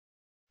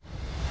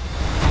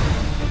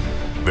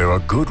There are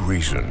good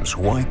reasons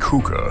why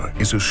KUKA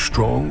is a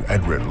strong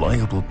and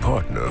reliable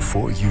partner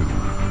for you.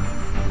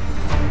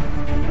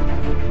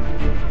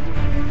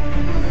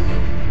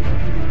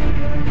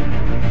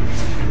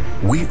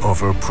 We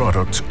offer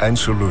products and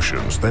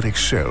solutions that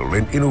excel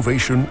in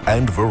innovation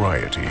and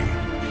variety.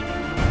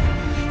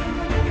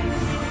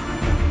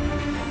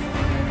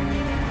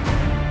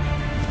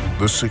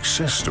 The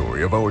success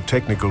story of our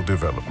technical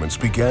developments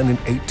began in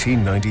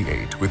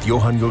 1898 with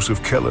Johann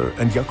Joseph Keller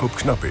and Jakob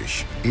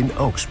Knappich in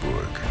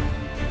Augsburg.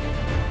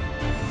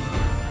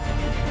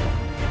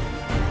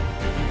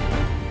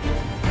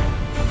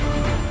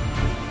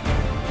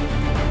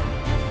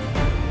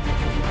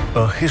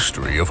 A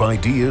history of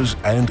ideas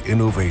and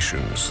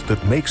innovations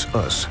that makes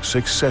us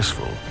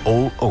successful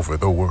all over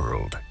the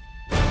world.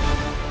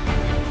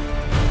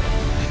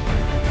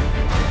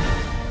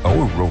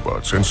 Our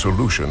robots and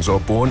solutions are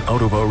born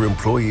out of our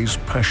employees'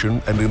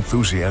 passion and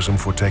enthusiasm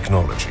for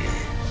technology.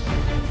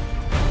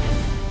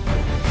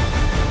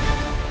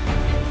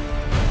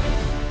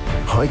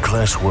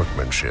 High-class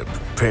workmanship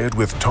paired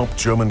with top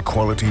German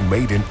quality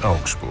made in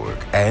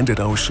Augsburg and at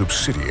our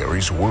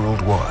subsidiaries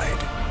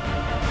worldwide.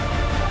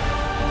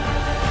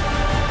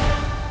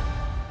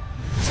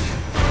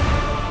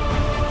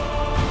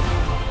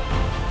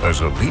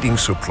 As a leading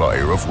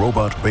supplier of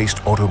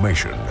robot-based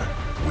automation,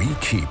 we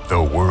keep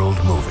the world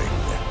moving.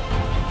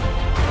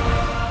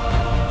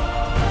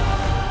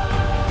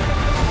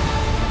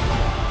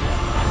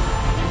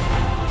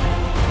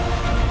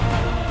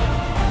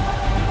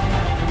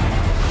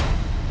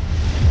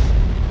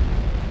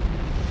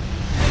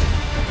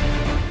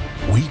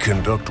 We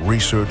conduct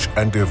research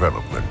and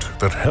development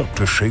that help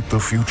to shape the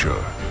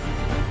future.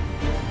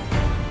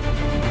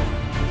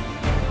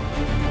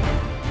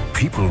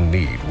 People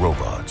need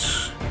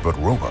robots, but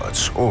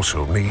robots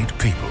also need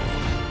people.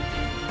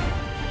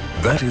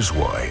 That is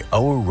why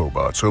our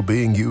robots are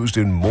being used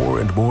in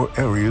more and more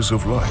areas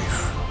of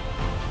life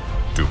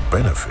to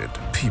benefit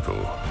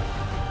people.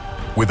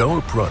 With our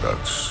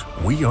products,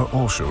 we are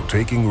also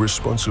taking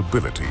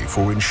responsibility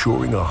for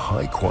ensuring a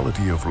high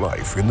quality of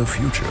life in the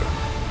future.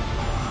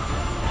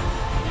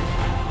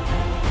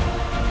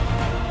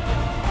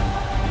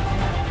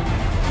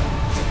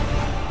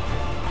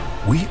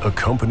 We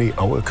accompany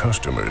our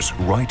customers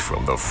right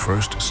from the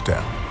first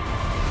step.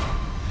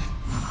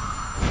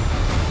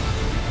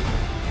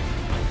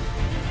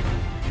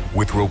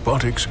 With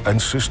robotics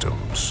and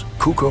systems,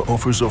 KUKA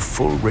offers a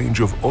full range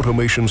of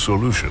automation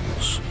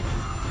solutions.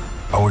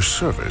 Our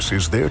service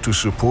is there to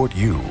support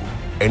you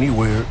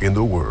anywhere in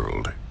the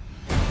world.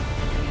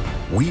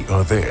 We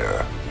are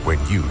there when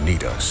you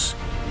need us.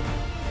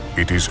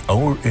 It is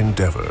our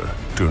endeavor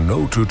to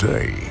know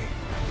today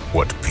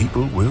what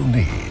people will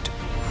need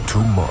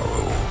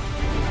tomorrow.